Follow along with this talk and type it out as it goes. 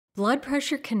Blood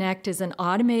Pressure Connect is an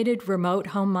automated remote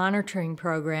home monitoring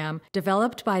program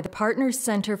developed by the Partners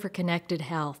Center for Connected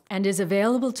Health and is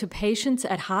available to patients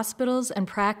at hospitals and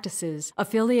practices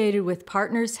affiliated with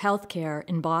Partners Healthcare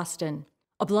in Boston.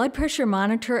 A blood pressure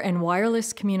monitor and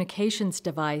wireless communications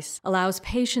device allows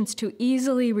patients to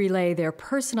easily relay their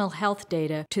personal health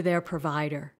data to their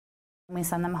provider. We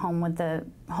send them home with the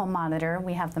home monitor.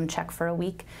 We have them check for a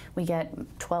week. We get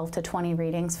 12 to 20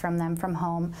 readings from them from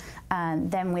home.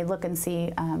 Then we look and see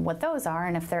what those are,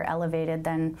 and if they're elevated,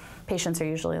 then patients are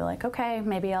usually like, okay,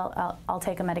 maybe I'll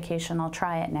take a medication, I'll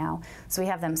try it now. So we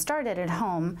have them started at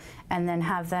home and then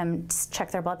have them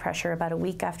check their blood pressure about a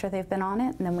week after they've been on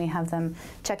it, and then we have them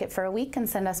check it for a week and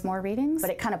send us more readings.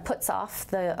 But it kind of puts off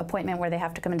the appointment where they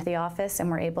have to come into the office, and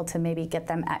we're able to maybe get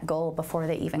them at goal before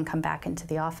they even come back into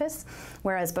the office.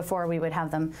 Whereas before we would have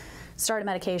them start a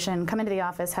medication, come into the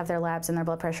office, have their labs and their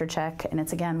blood pressure check, and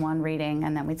it's again one reading,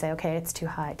 and then we'd say, okay, it's too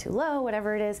high, too low,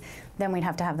 whatever it is. Then we'd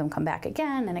have to have them come back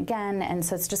again, and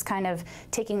so it's just kind of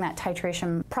taking that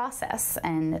titration process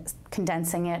and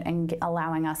condensing it and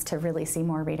allowing us to really see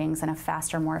more readings in a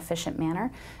faster, more efficient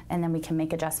manner, and then we can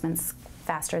make adjustments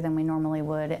faster than we normally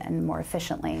would and more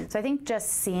efficiently. So I think just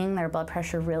seeing their blood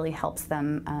pressure really helps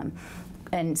them,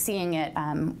 and seeing it,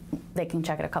 they can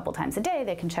check it a couple times a day,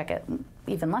 they can check it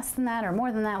even less than that or more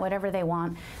than that, whatever they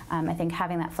want. I think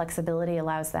having that flexibility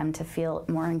allows them to feel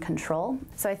more in control.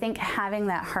 So I think having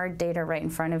that hard data right in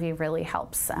front of you really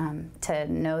helps to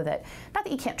know that, not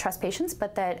that you can't trust patients,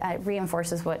 but that it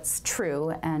reinforces what's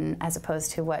true, and as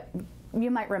opposed to what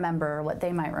you might remember or what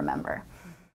they might remember.